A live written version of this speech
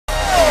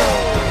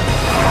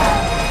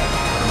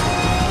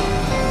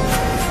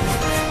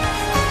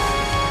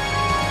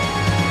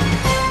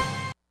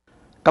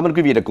Cảm ơn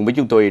quý vị đã cùng với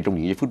chúng tôi trong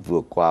những giây phút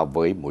vừa qua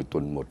với mỗi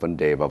tuần một vấn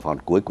đề, và phần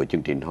cuối của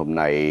chương trình hôm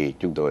nay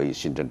chúng tôi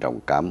xin trân trọng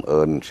cảm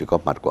ơn sự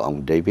góp mặt của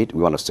ông David.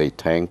 We want to say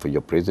thanks for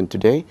your presence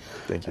today.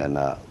 Thank you. And,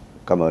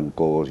 cảm ơn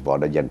cô Võ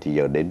đã dành thời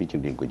giờ đến với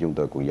chương trình của chúng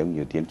tôi, cũng giống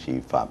như tiến sĩ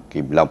Phạm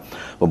Kim Long.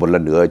 Và một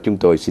lần nữa chúng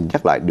tôi xin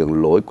nhắc lại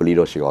đường lối của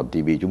Leader Saigon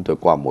TV. Chúng tôi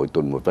qua mỗi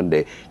tuần một vấn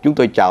đề. Chúng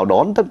tôi chào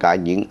đón tất cả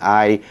những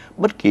ai,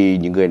 bất kỳ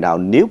những người nào,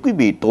 nếu quý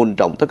vị tôn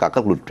trọng tất cả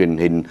các luật truyền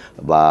hình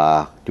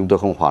và chúng tôi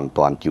không hoàn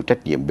toàn chịu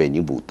trách nhiệm về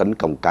những vụ tấn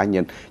công cá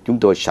nhân. Chúng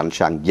tôi sẵn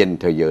sàng dành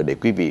thời giờ để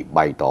quý vị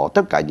bày tỏ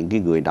tất cả những cái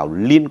người nào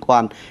liên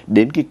quan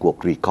đến cái cuộc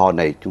recall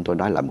này. Chúng tôi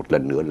nói lại một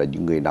lần nữa là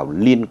những người nào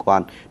liên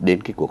quan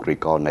đến cái cuộc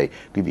recall này,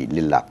 quý vị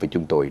liên lạc với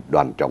chúng tôi,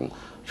 Đoàn Trọng,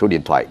 số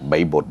điện thoại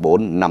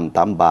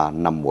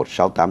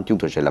 714-583-5168. Chúng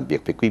tôi sẽ làm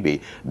việc với quý vị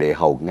để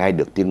hầu nghe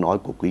được tiếng nói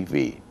của quý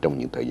vị trong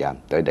những thời gian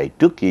tới đây,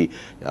 trước khi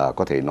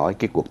có thể nói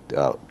cái cuộc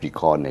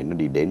recall này nó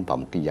đi đến vào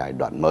một cái giai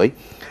đoạn mới.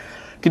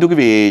 Kính thưa quý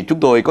vị, chúng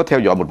tôi có theo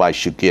dõi một vài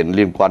sự kiện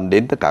liên quan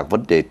đến tất cả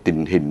vấn đề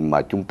tình hình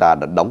mà chúng ta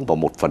đã đóng vào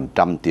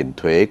 1% tiền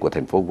thuế của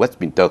thành phố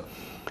Westminster.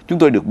 Chúng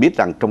tôi được biết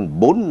rằng trong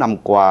 4 năm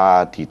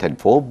qua thì thành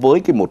phố với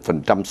cái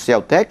 1%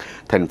 sales tax,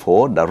 thành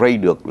phố đã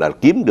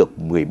kiếm được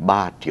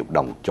 13 triệu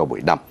đồng cho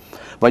mỗi năm.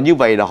 Và như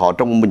vậy là họ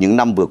trong những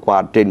năm vừa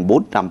qua, trên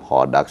 4 năm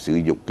họ đã sử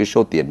dụng cái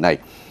số tiền này.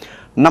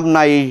 Năm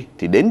nay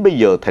thì đến bây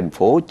giờ thành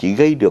phố chỉ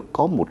gây được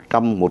có một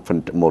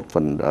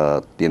phần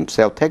tiền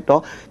sales tax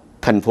đó.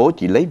 Thành phố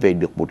chỉ lấy về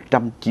được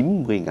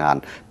 190.000,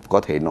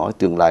 có thể nói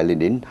tương lai lên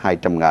đến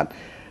 200.000.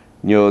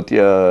 Nhờ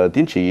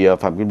tiến sĩ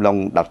Phạm Kim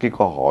Long đặt cái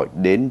câu hỏi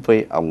đến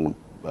với ông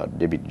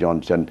David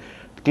Johnson,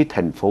 cái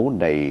thành phố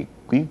này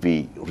quý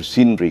vị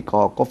xin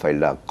recall có phải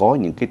là có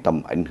những cái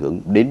tầm ảnh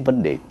hưởng đến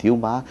vấn đề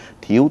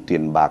thiếu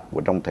tiền bạc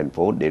của trong thành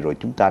phố, để rồi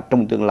chúng ta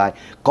trong tương lai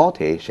có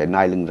thể sẽ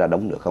nai lưng ra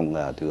đống nữa không,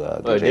 thưa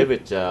David?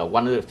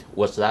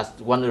 Was that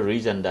one of the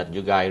reason that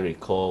you guys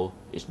recall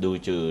is due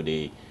to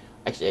the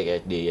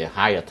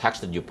higher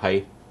tax that you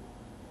pay?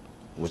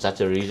 Was that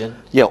the reason?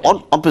 Yeah,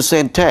 on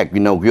percent tax,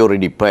 we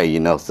already pay,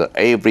 so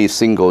every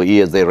single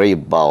year they raise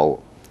about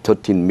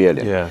 13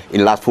 million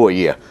in last 4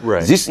 years.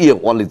 Right. This year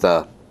only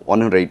the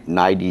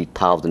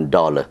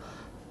 $190,000.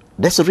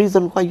 That's the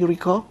reason why you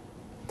recall?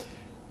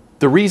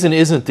 The reason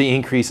isn't the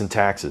increase in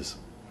taxes.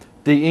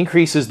 The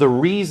increase is the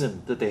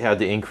reason that they had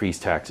to increase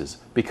taxes,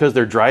 because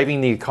they're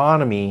driving the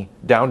economy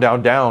down,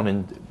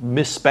 and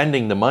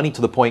misspending the money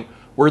to the point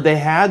where they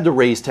had to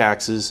raise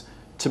taxes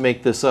to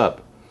make this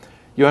up.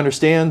 You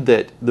understand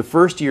that the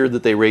first year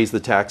that they raised the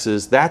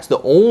taxes, that's the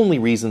only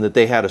reason that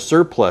they had a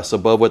surplus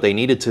above what they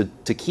needed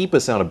to keep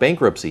us out of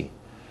bankruptcy.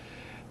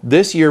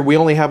 This year, we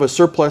only have a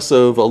surplus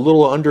of a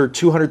little under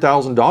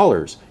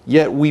 $200,000,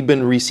 yet we've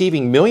been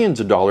receiving millions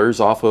of dollars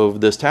off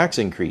of this tax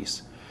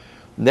increase.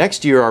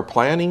 Next year, our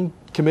Planning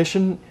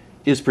Commission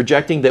is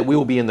projecting that we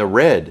will be in the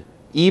red,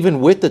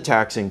 even with the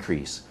tax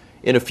increase.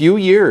 In a few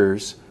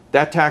years,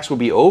 that tax will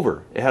be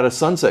over. It had a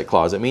sunset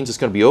clause. It means it's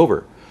going to be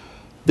over.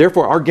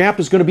 Therefore, our gap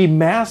is going to be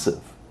massive.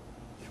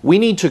 We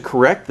need to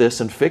correct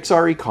this and fix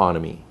our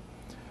economy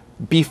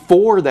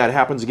before that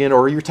happens again,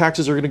 or your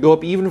taxes are going to go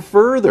up even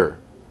further.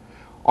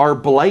 Our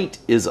blight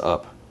is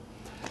up.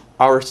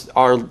 Our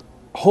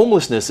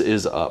homelessness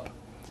is up.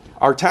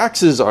 Our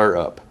taxes are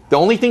up. The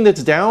only thing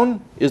that's down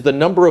is the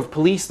number of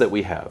police that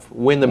we have.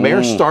 When the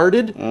mayor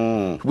started,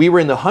 we were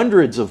in the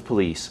hundreds of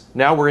police.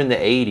 Now we're in the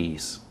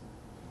 80s.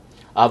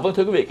 Vâng,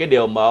 thưa quý vị, cái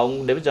điều mà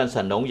ông David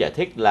Johnson ông giải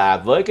thích là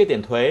với cái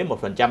tiền thuế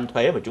 1%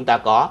 thuế mà chúng ta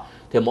có,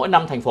 thì mỗi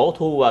năm thành phố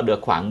thu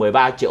được khoảng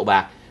 13 triệu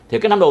bạc. Thì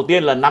cái năm đầu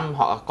tiên là năm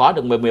họ có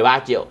được 13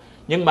 triệu.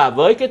 Nhưng mà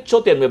với cái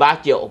số tiền 13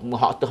 triệu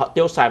họ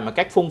tiêu xài một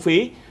cách phung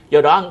phí.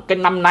 Do đó cái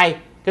năm nay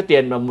cái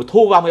tiền mà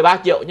thu vào 13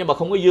 triệu nhưng mà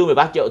không có dư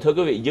 13 triệu, thưa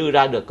quý vị, dư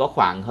ra được có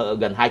khoảng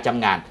gần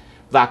 200.000.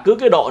 Và cứ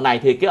cái độ này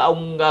thì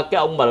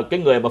cái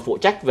người mà phụ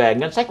trách về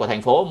ngân sách của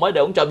thành phố mới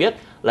đây ông cho biết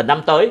là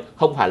năm tới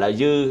không phải là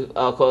dư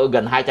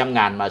gần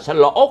 200.000 mà sẽ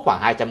lỗ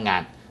khoảng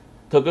 200.000.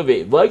 Thưa quý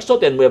vị, với số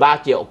tiền 13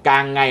 triệu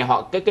càng ngày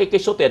họ cái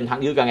số tiền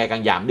hàng dư càng ngày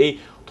càng giảm đi,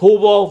 thu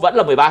vô vẫn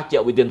là 13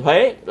 triệu vì tiền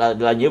thuế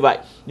là như vậy,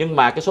 nhưng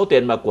mà cái số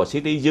tiền mà của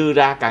City dư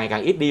ra càng ngày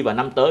càng ít đi, và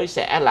năm tới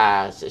sẽ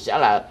là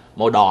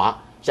màu đỏ,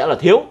 sẽ là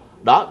thiếu.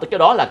 Đó, cái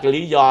đó là cái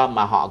lý do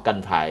mà họ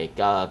cần phải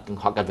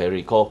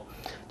recall.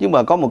 Nhưng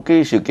mà có một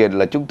cái sự kiện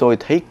là chúng tôi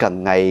thấy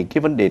càng ngày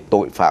cái vấn đề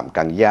tội phạm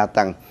càng gia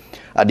tăng.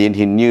 Điển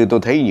hình như tôi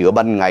thấy giữa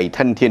ban ngày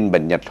thanh thiên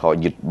bạch nhật họ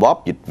giật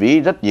bóp, giật ví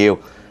rất nhiều.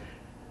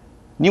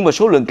 Nhưng mà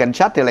số lượng cảnh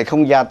sát thì lại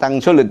không gia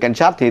tăng. Số lượng cảnh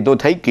sát thì tôi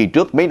thấy kỳ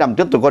trước, mấy năm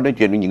trước tôi có nói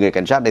chuyện với những người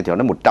cảnh sát đây thì họ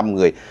nói 100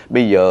 người.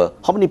 Bây giờ,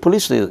 how many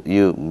police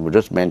you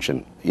just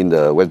mentioned in the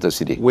Western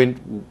City?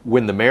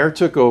 When the mayor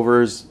took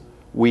over,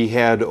 we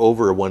had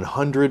over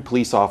 100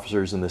 police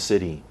officers in the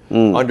city.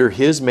 Under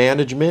his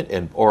management,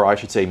 or I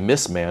should say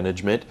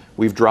mismanagement,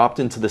 we've dropped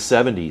into the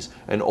 70s.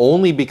 And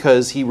only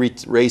because he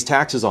raised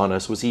taxes on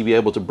us was he be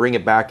able to bring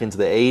it back into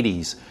the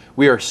 80s.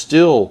 We are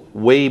still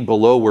way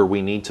below where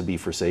we need to be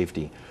for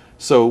safety.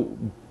 So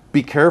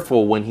be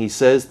careful when he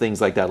says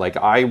things like that, like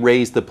I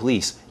raised the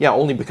police. Yeah,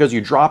 only because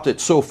you dropped it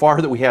so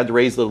far that we had to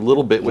raise it a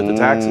little bit with the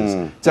taxes.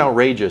 It's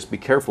outrageous. Be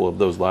careful of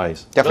those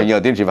lies. Chắc phải nhờ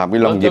tiến sĩ Phạm Quý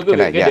Long dịch cái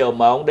này. Cái điều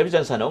mà ông David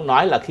Johnson ông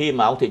nói là khi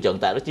mà ông thị trưởng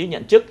Tạ Đức Chí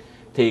nhận chức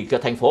thì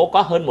thành phố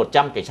có hơn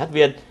 100 cảnh sát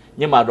viên,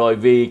 nhưng mà rồi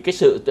vì cái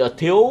sự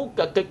thiếu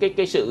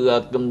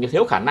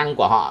thiếu khả năng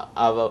của họ,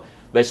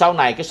 về sau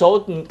này cái số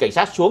cảnh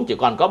sát xuống chỉ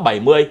còn có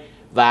 70,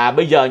 và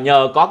bây giờ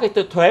nhờ có cái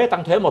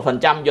tăng thuế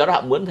 1%, do đó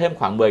họ muốn thêm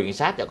khoảng 10 cảnh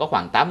sát thì có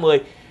khoảng 80.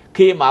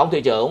 Khi mà ông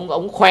thị trưởng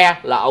ông khoe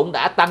là ông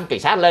đã tăng cảnh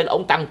sát lên,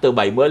 ông tăng từ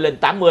 70 lên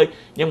 80,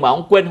 nhưng mà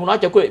ông quên không nói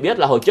cho quý vị biết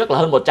là hồi trước là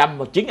hơn 100,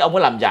 mà chính ông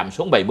mới làm giảm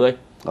xuống 70.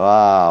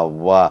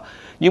 Wow.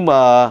 Nhưng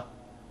mà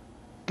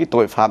cái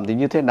tội phạm thì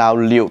như thế nào?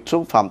 Liệu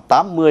số phạm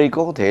 80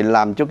 có thể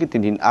làm cho cái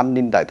tình hình an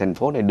ninh tại thành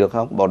phố này được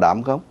không? Bảo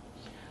đảm không?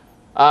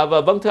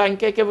 Và vâng thưa anh,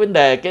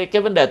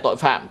 cái vấn đề tội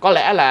phạm có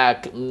lẽ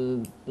là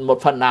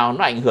một phần nào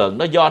nó ảnh hưởng,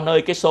 nó do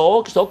nơi cái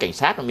số cảnh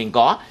sát mà mình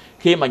có.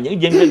 Khi mà những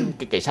nhân viên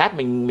cảnh sát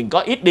mình có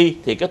ít đi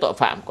thì cái tội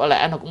phạm có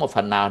lẽ nó cũng một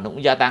phần nào nó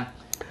cũng gia tăng.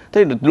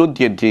 Thế luôn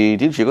tiền thì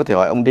tiến sĩ có thể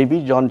hỏi ông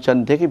David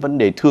Johnson, thế cái vấn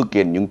đề thưa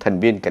kiện những thành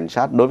viên cảnh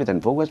sát đối với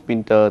thành phố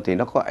Westminster thì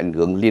nó có ảnh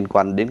hưởng liên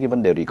quan đến cái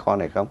vấn đề recall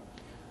này không?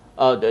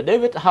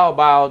 David, how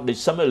about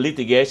some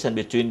litigation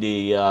between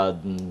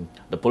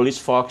the police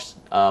force,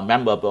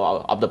 member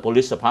of the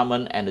police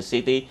department and the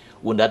city?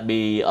 Would that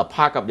be a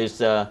part of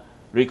this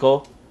recall?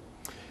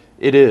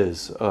 It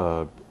is.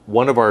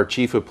 One of our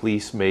chief of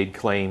police made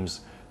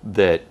claims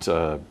that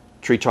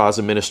Trita's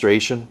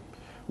administration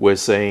was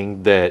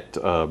saying that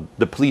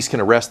the police can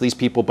arrest these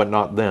people but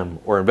not them,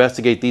 or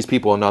investigate these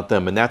people and not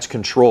them, and that's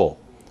control.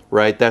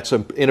 Right? That's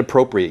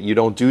inappropriate. You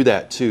don't do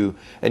that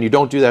and you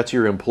don't do that to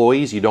your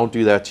employees, you don't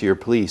do that to your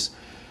police.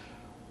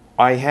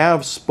 I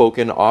have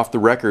spoken off the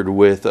record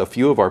with a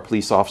few of our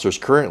police officers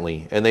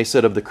currently, and they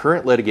said of the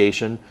current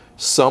litigation,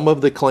 some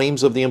of the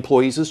claims of the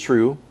employees is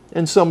true,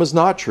 and some is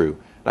not true.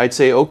 And I'd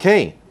say,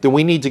 okay, then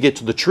we need to get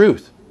to the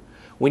truth.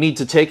 We need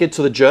to take it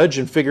to the judge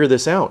and figure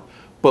this out.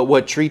 But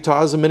what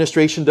Trita's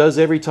administration does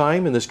every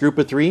time in this group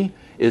of three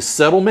is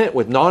settlement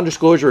with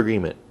non-disclosure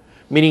agreement,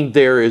 meaning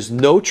there is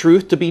no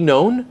truth to be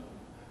known.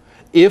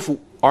 If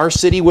our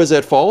city was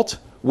at fault,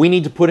 we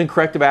need to put in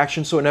corrective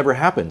action so it never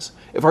happens.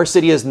 If our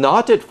city is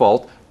not at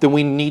fault, then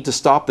we need to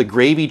stop the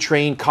gravy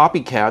train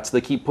copycats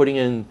that keep putting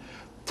in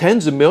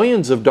tens of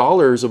millions of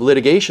dollars of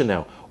litigation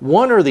now.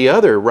 One or the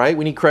other, right?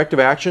 We need corrective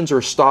actions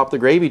or stop the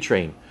gravy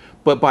train.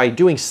 But by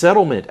doing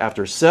settlement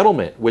after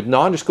settlement with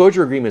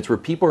non-disclosure agreements where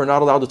people are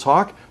not allowed to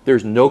talk,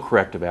 there's no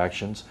corrective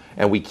actions,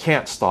 and we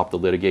can't stop the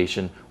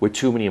litigation with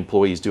too many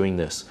employees doing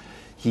this.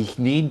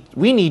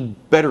 We need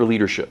better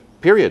leadership,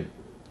 period.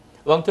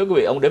 Vâng, thưa quý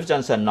vị, ông David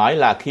Johnson nói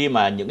là khi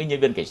mà những cái nhân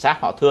viên cảnh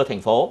sát họ thưa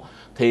thành phố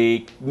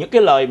thì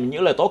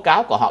những lời tố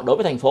cáo của họ đối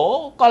với thành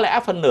phố có lẽ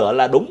phần nửa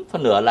là đúng,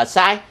 phần nửa là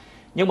sai.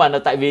 Nhưng mà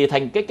tại vì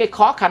cái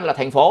khó khăn là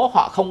thành phố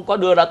họ không có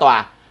đưa ra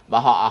tòa, và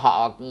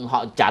họ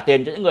trả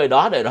tiền cho những người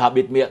đó để họ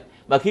bịt miệng.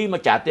 Và khi mà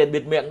trả tiền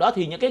bịt miệng đó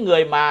thì những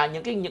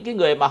cái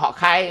người mà họ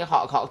khai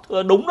họ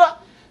thưa đúng đó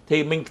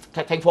thì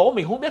thành phố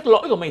mình không biết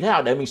lỗi của mình thế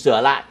nào để mình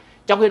sửa lại.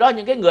 Trong khi đó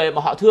những cái người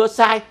mà họ thưa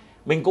sai,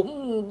 mình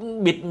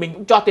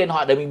cũng cho tiền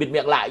họ để mình bịt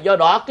miệng lại. Do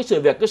đó cái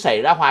sự việc cứ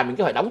xảy ra hoài, mình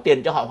cứ phải đóng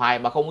tiền cho họ hoài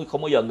mà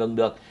không bao giờ ngừng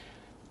được.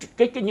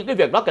 Những cái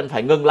việc đó cần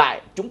phải ngừng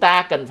lại. Chúng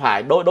ta cần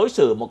phải đối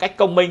xử một cách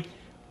công minh.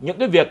 Những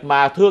cái việc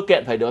mà thưa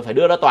kiện phải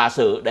đưa ra tòa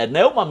xử, để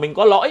nếu mà mình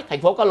có lỗi,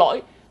 thành phố có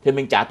lỗi thì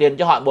mình trả tiền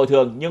cho họ bồi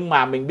thường, nhưng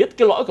mà mình biết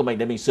cái lỗi của mình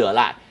để mình sửa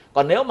lại.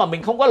 Còn nếu mà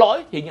mình không có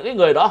lỗi thì những cái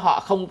người đó họ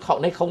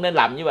không nên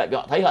làm như vậy, vì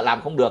họ thấy họ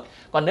làm không được.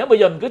 Còn nếu bây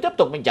giờ mình cứ tiếp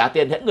tục mình trả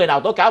tiền, hễ người nào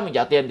tố cáo mình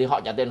trả tiền thì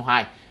họ trả tiền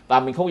hoài, và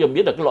mình không bao giờ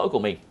biết được cái lỗi của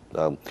mình.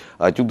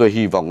 Chúng tôi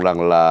hy vọng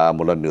rằng là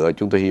một lần nữa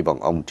chúng tôi hy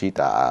vọng ông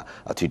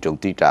thị trưởng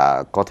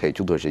Trita có thể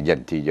chúng tôi sẽ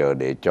dành thời giờ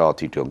để cho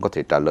thị trưởng có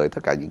thể trả lời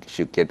tất cả những cái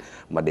sự kiện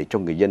mà để cho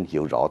người dân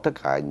hiểu rõ tất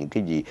cả những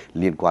cái gì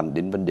liên quan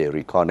đến vấn đề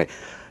recall này.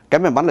 Cái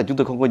may mắn là chúng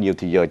tôi không có nhiều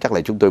thời giờ, chắc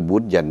là chúng tôi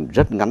muốn dành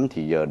rất ngắn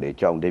thời giờ để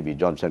cho ông David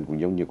Johnson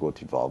cũng giống như cô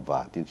Thị Võ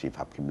và tiến sĩ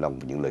Phạm Kim Long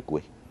những lời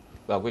cuối.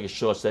 Well, quick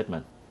short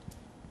statement.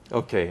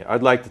 Okay,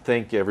 I'd like to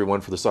thank everyone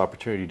for this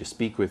opportunity to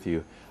speak with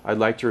you.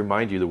 I'd like to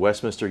remind you that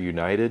Westminster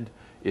United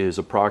is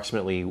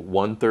approximately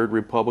 1/3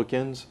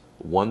 Republicans,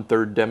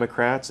 1/3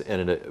 Democrats,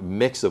 and a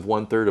mix of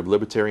 1/3 of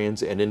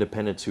Libertarians and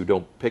Independents who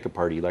don't pick a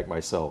party like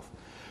myself.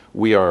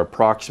 We are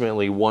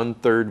approximately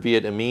 1/3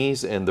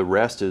 Vietnamese, and the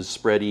rest is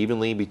spread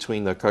evenly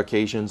between the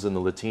Caucasians and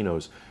the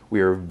Latinos. We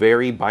are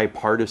very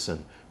bipartisan.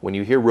 When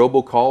you hear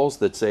robocalls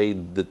that say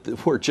that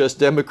we're just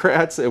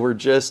Democrats and we're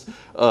just,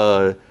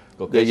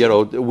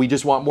 we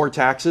just want more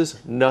taxes,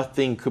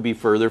 nothing could be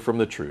further from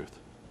the truth.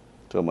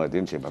 Thưa mời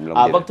tiến sĩ Phạm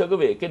Long. Vâng, thưa quý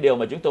vị, cái điều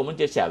mà chúng tôi muốn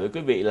chia sẻ với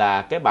quý vị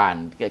là cái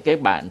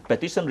bản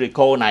petition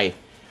recall này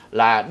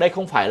là đây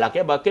không phải là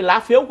cái lá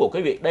phiếu của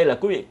quý vị, đây là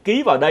quý vị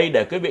ký vào đây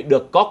để quý vị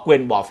được có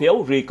quyền bỏ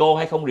phiếu recall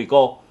hay không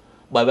recall.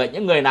 Bởi vậy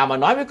những người nào mà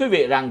nói với quý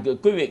vị rằng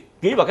quý vị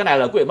ký vào cái này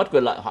là quý vị mất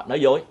quyền lợi, họ nói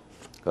dối.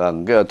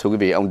 Thưa quý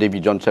vị, ông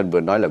David Johnson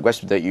vừa nói là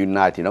Westminster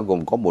Unite thì nó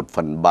gồm có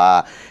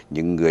 1/3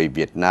 những người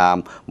Việt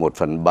Nam,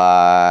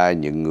 1/3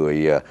 những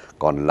người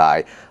còn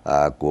lại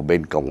của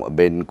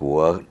bên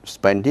của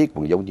Hispanic,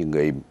 cũng giống như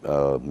người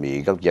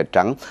Mỹ gốc da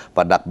trắng,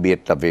 và đặc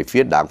biệt là về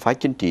phía đảng phái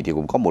chính trị thì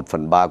cũng có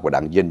 1/3 của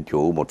đảng Dân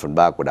Chủ,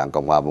 1/3 của đảng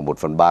Cộng Hòa và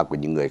 1/3 của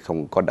những người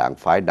không có đảng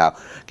phái nào.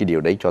 Cái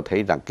điều đấy cho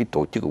thấy rằng cái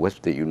tổ chức của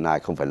Westminster Unite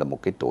không phải là một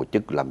cái tổ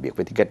chức làm việc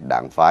với tư cách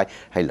đảng phái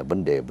hay là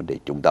vấn đề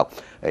chủng tộc.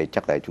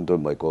 Chắc là chúng tôi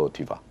mời cô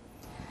Thùy vào.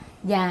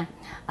 Dạ,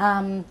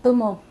 tôi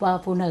một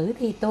phụ nữ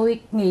thì tôi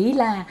nghĩ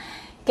là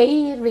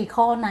cái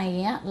recall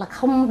này á, là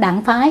không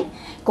đảng phái,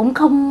 cũng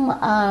không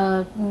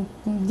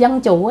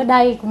dân chủ ở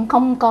đây, cũng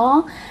không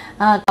có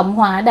cộng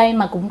hòa ở đây,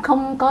 mà cũng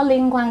không có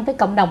liên quan tới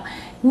cộng đồng.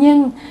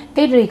 Nhưng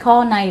cái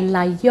recall này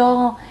là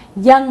do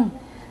dân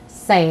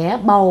sẽ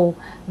bầu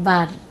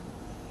và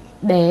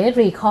để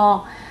recall,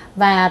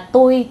 và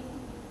tôi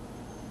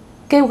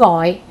kêu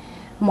gọi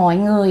mọi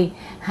người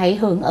hãy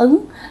hưởng ứng,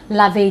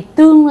 là vì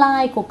tương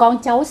lai của con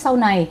cháu sau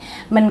này.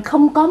 Mình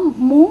không có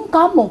muốn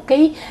có một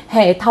cái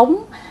hệ thống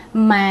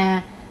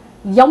mà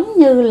giống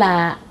như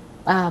là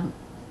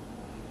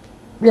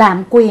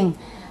làm quyền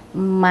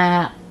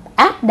mà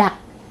áp đặt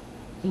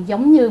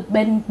giống như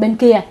bên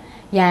kia.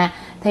 Dạ,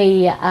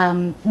 thì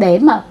để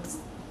mà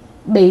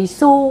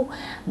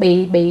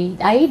bị bị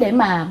ấy, để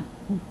mà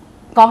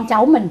con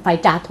cháu mình phải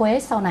trả thuế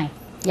sau này.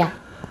 Dạ.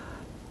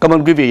 Cảm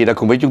ơn quý vị đã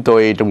cùng với chúng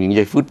tôi trong những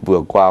giây phút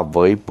vừa qua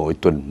với mỗi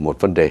tuần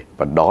một vấn đề,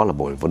 và đó là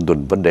mỗi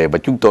tuần vấn đề, và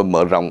chúng tôi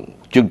mở rộng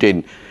chương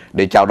trình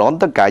để chào đón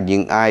tất cả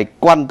những ai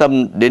quan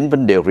tâm đến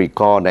vấn đề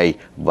recall này,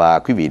 và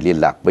quý vị liên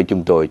lạc với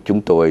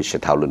chúng tôi sẽ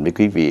thảo luận với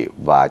quý vị,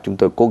 và chúng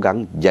tôi cố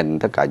gắng dành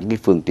tất cả những cái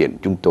phương tiện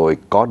chúng tôi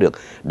có được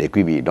để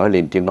quý vị nói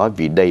lên tiếng nói,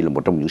 vì đây là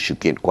một trong những sự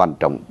kiện quan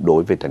trọng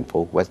đối với thành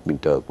phố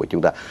Westminster của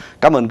chúng ta.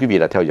 Cảm ơn quý vị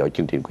đã theo dõi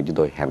chương trình của chúng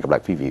tôi. Hẹn gặp lại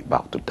quý vị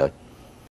vào tuần tới.